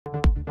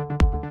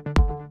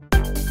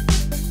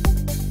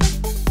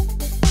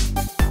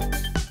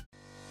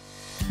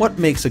What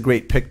makes a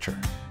great picture?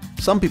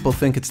 Some people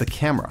think it's the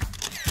camera.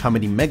 How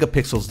many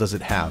megapixels does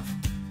it have?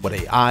 What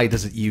AI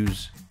does it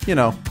use? You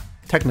know,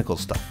 technical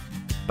stuff.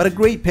 But a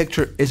great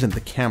picture isn't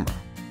the camera.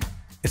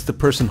 It's the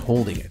person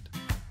holding it.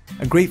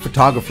 A great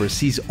photographer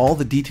sees all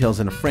the details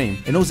in a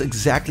frame and knows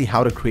exactly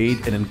how to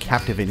create an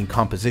captivating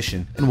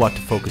composition and what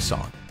to focus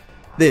on.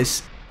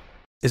 This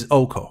is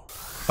Oko,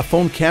 a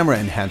phone camera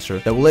enhancer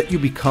that will let you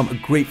become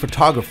a great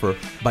photographer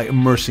by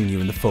immersing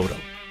you in the photo.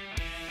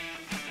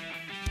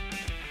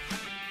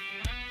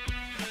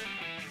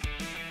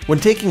 When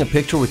taking a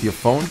picture with your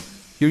phone,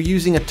 you're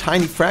using a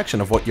tiny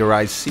fraction of what your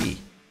eyes see.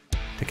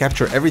 To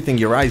capture everything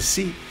your eyes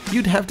see,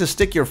 you'd have to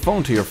stick your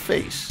phone to your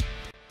face.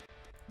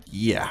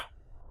 Yeah.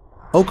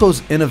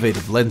 Oko's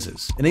innovative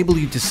lenses enable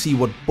you to see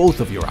what both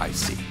of your eyes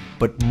see,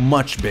 but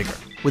much bigger,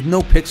 with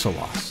no pixel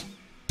loss.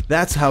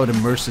 That's how it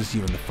immerses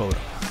you in the photo.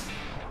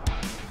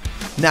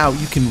 Now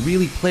you can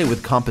really play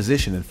with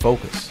composition and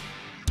focus.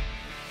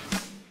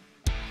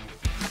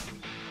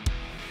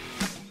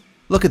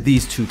 Look at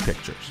these two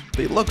pictures.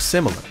 They look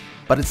similar,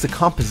 but it's the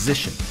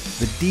composition,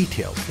 the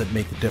details that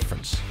make the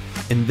difference.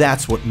 And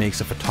that's what makes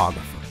a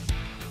photographer.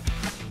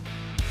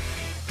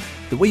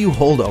 The way you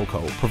hold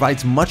Oko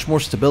provides much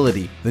more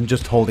stability than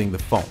just holding the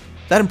phone.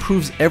 That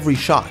improves every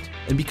shot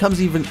and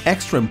becomes even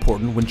extra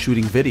important when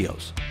shooting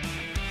videos.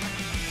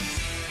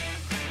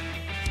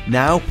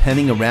 Now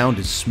penning around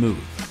is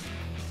smooth.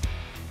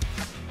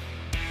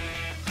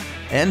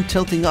 And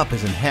tilting up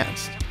is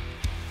enhanced,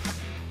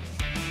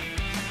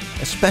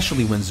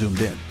 especially when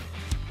zoomed in.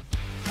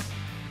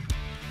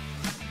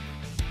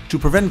 To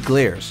prevent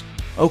glares,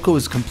 Oko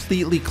is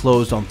completely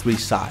closed on 3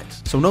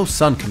 sides, so no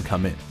sun can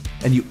come in,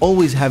 and you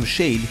always have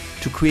shade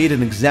to create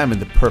and examine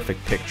the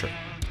perfect picture.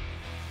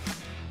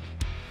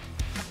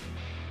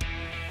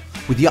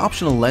 With the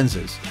optional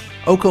lenses,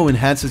 Oko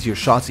enhances your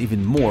shots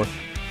even more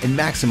and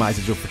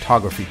maximizes your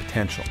photography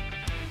potential.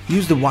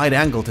 Use the wide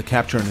angle to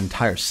capture an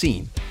entire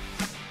scene,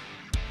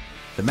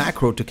 the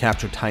macro to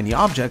capture tiny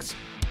objects,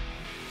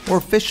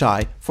 or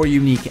fisheye for a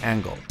unique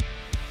angle.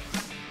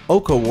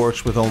 Oko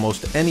works with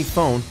almost any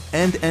phone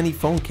and any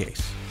phone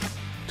case.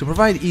 To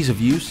provide ease of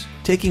use,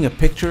 taking a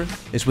picture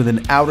is with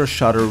an outer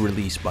shutter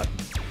release button.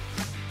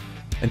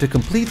 And to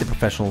complete the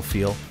professional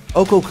feel,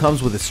 Oko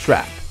comes with a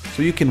strap,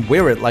 so you can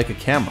wear it like a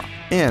camera,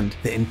 and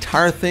the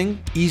entire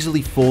thing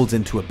easily folds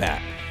into a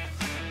bag.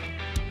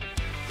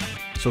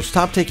 So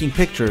stop taking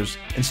pictures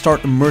and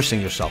start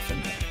immersing yourself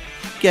in them.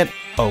 Get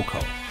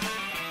Oko.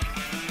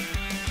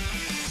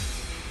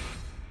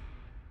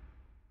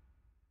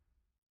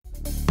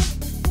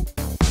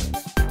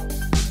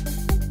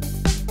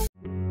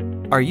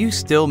 Are you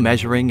still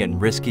measuring in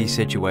risky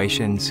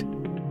situations?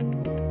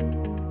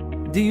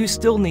 Do you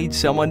still need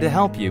someone to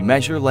help you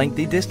measure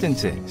lengthy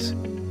distances?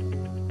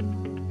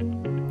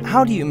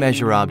 How do you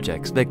measure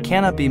objects that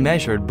cannot be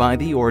measured by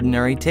the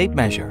ordinary tape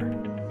measure?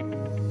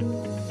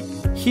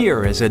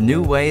 Here is a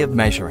new way of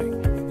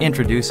measuring.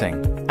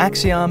 Introducing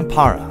Axiom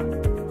Para.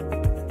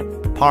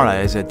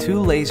 Para is a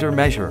 2-laser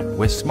measurer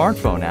with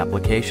smartphone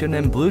application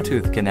and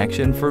Bluetooth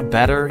connection for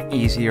better,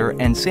 easier,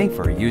 and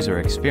safer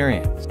user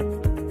experience.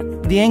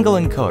 The angle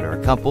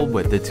encoder coupled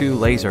with the 2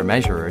 laser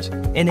measurers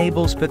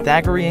enables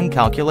Pythagorean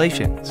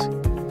calculations.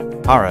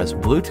 Para's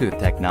Bluetooth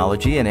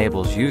technology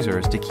enables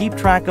users to keep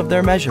track of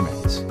their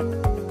measurements.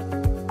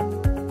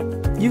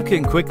 You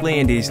can quickly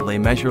and easily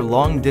measure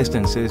long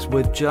distances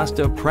with just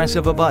a press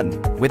of a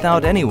button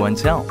without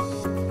anyone's help.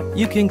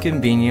 You can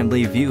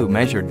conveniently view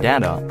measured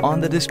data on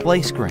the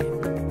display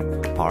screen.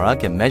 Para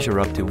can measure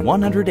up to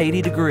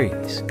 180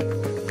 degrees.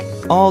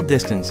 All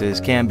distances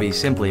can be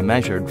simply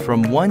measured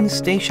from one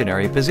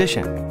stationary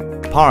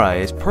position. Para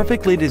is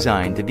perfectly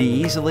designed to be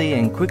easily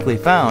and quickly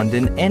found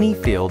in any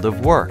field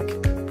of work.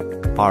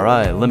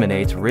 Para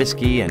eliminates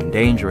risky and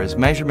dangerous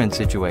measurement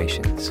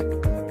situations.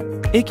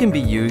 It can be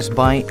used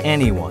by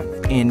anyone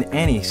in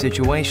any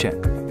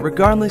situation,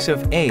 regardless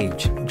of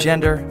age,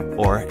 gender,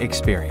 or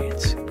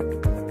experience.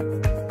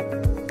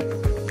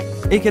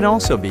 It can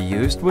also be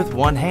used with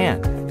one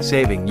hand,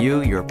 saving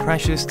you your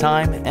precious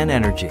time and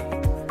energy.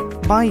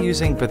 By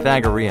using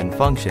Pythagorean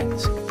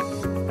functions,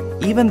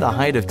 even the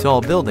height of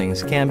tall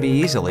buildings can be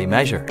easily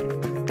measured.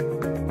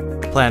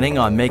 Planning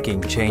on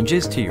making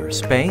changes to your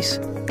space?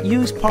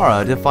 Use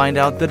Para to find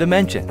out the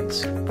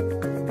dimensions.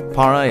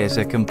 Para is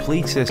a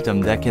complete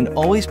system that can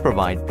always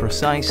provide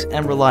precise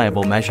and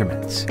reliable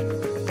measurements.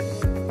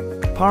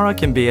 Para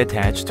can be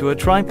attached to a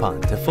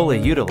tripod to fully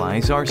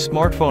utilize our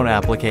smartphone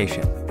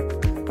application.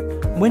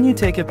 When you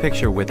take a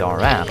picture with our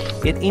app,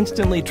 it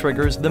instantly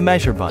triggers the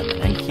measure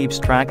button and keeps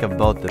track of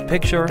both the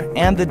picture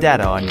and the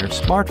data on your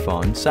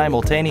smartphone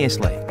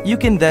simultaneously. You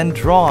can then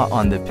draw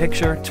on the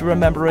picture to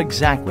remember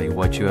exactly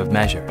what you have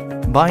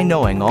measured. By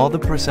knowing all the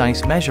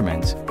precise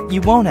measurements, you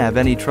won't have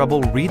any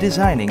trouble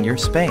redesigning your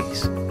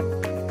space.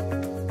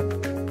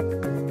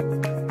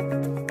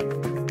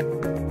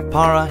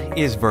 Para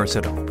is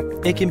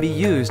versatile. It can be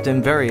used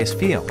in various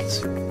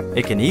fields.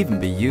 It can even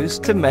be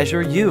used to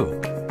measure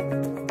you.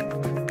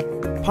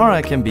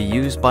 Para can be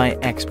used by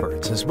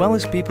experts as well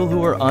as people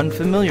who are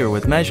unfamiliar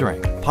with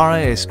measuring. Para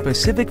is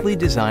specifically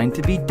designed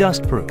to be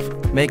dust-proof,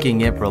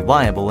 making it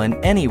reliable in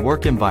any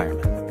work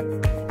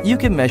environment. You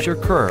can measure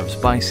curves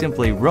by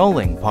simply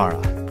rolling para.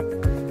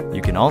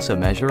 You can also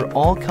measure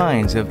all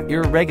kinds of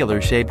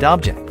irregular-shaped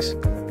objects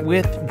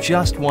with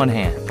just one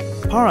hand.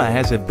 Para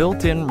has a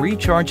built-in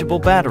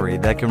rechargeable battery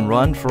that can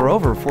run for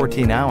over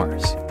 14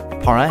 hours.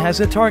 Para has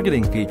a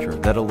targeting feature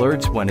that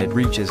alerts when it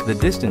reaches the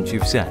distance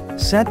you've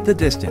set. Set the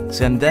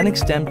distance and then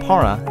extend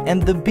Para,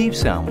 and the beep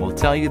sound will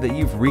tell you that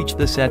you've reached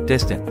the set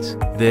distance.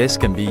 This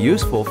can be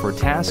useful for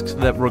tasks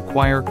that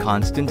require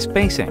constant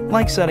spacing,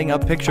 like setting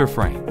up picture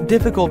frame.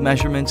 Difficult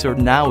measurements are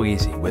now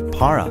easy with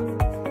Para.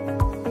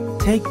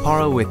 Take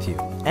Para with you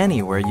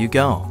anywhere you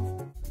go.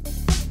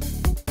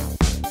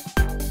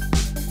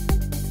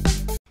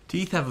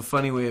 Teeth have a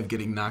funny way of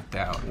getting knocked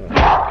out.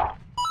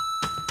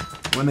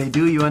 When they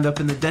do, you end up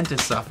in the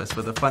dentist's office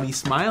with a funny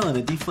smile and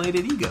a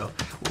deflated ego.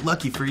 Well,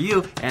 lucky for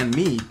you and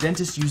me,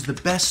 dentists use the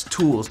best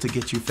tools to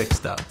get you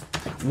fixed up.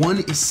 One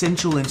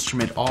essential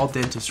instrument all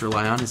dentists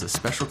rely on is a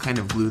special kind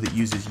of glue that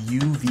uses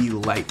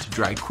UV light to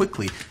dry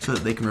quickly so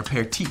that they can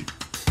repair teeth.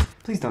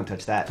 Please don't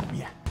touch that.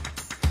 Yeah.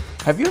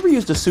 Have you ever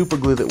used a super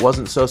glue that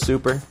wasn't so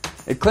super?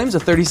 It claims a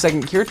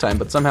 30-second cure time,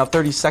 but somehow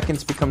 30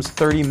 seconds becomes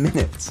 30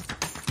 minutes.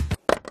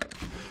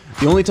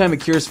 The only time it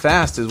cures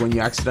fast is when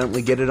you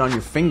accidentally get it on your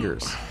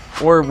fingers,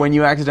 or when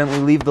you accidentally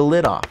leave the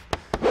lid off,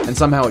 and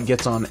somehow it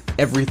gets on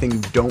everything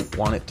you don't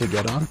want it to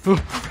get on.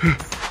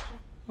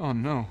 Oh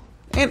no.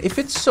 And if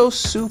it's so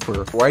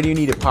super, why do you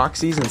need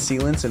epoxies and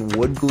sealants and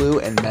wood glue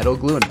and metal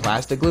glue and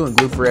plastic glue and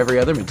glue for every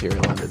other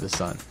material under the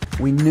sun?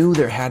 We knew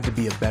there had to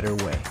be a better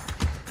way.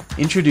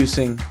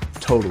 Introducing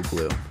Total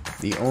Glue,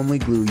 the only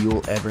glue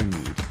you'll ever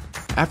need.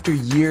 After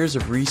years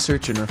of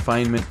research and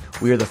refinement,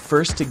 we are the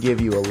first to give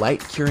you a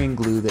light-curing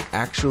glue that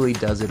actually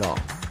does it all.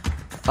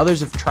 Others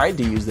have tried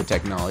to use the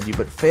technology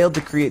but failed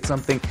to create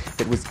something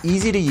that was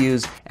easy to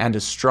use and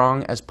as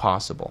strong as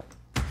possible.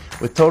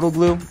 With Total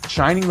Glue,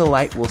 shining the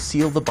light will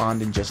seal the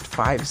bond in just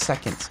 5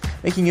 seconds,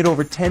 making it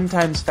over 10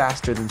 times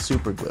faster than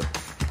super glue.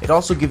 It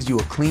also gives you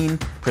a clean,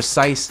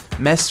 precise,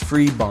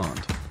 mess-free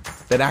bond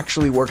that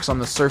actually works on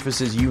the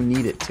surfaces you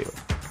need it to.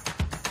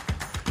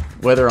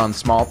 Whether on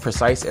small,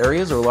 precise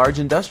areas or large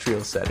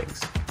industrial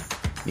settings.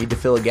 Need to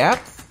fill a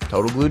gap?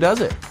 Total Glue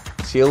does it.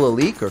 Seal a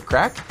leak or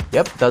crack?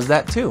 Yep, does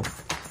that too.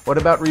 What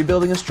about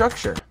rebuilding a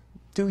structure?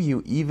 Do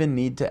you even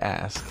need to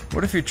ask?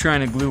 What if you're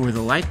trying to glue where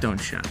the light don't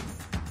shine?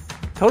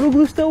 Total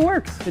Glue still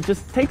works. It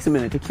just takes a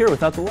minute to cure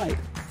without the light.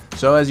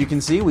 So as you can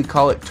see, we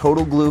call it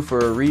Total Glue for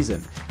a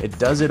reason. It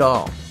does it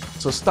all.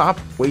 So stop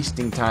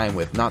wasting time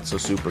with not so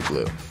super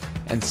glue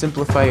and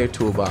simplify your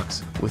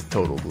toolbox with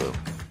Total Glue.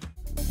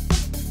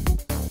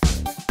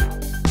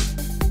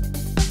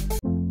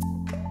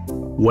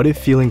 What if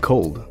feeling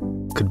cold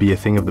could be a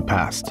thing of the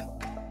past?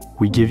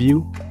 We give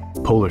you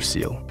Polar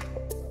Seal.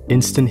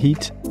 Instant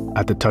heat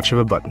at the touch of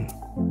a button.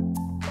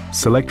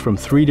 Select from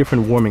 3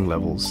 different warming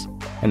levels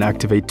and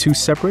activate 2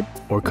 separate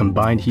or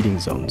combined heating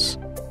zones.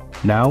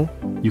 Now,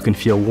 you can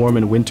feel warm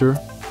in winter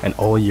and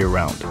all year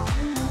round.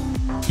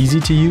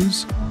 Easy to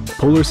use,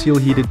 Polar Seal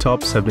heated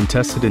tops have been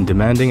tested in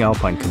demanding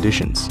alpine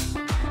conditions.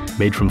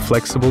 Made from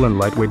flexible and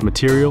lightweight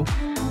material,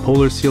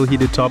 Polar Seal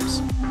heated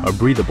tops are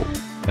breathable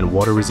and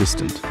water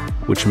resistant,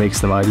 which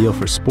makes them ideal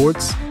for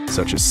sports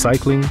such as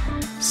cycling,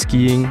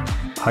 skiing,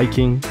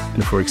 hiking,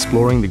 and for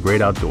exploring the great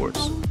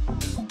outdoors.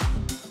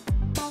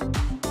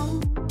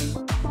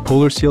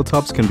 Polar Seal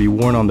tops can be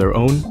worn on their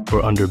own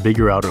or under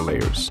bigger outer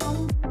layers.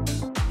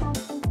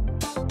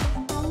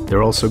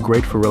 They're also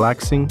great for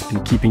relaxing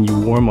and keeping you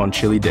warm on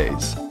chilly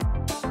days.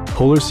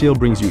 Polar Seal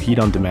brings you heat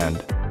on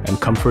demand and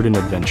comfort in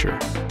adventure.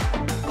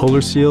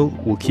 Polar Seal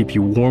will keep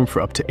you warm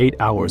for up to 8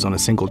 hours on a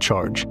single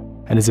charge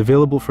and is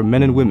available for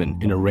men and women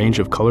in a range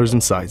of colors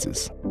and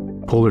sizes.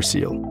 Polar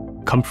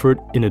Seal, comfort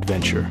in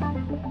adventure.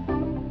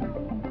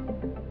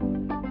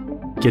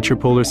 Get your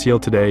Polar Seal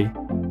today.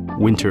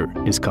 Winter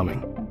is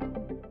coming.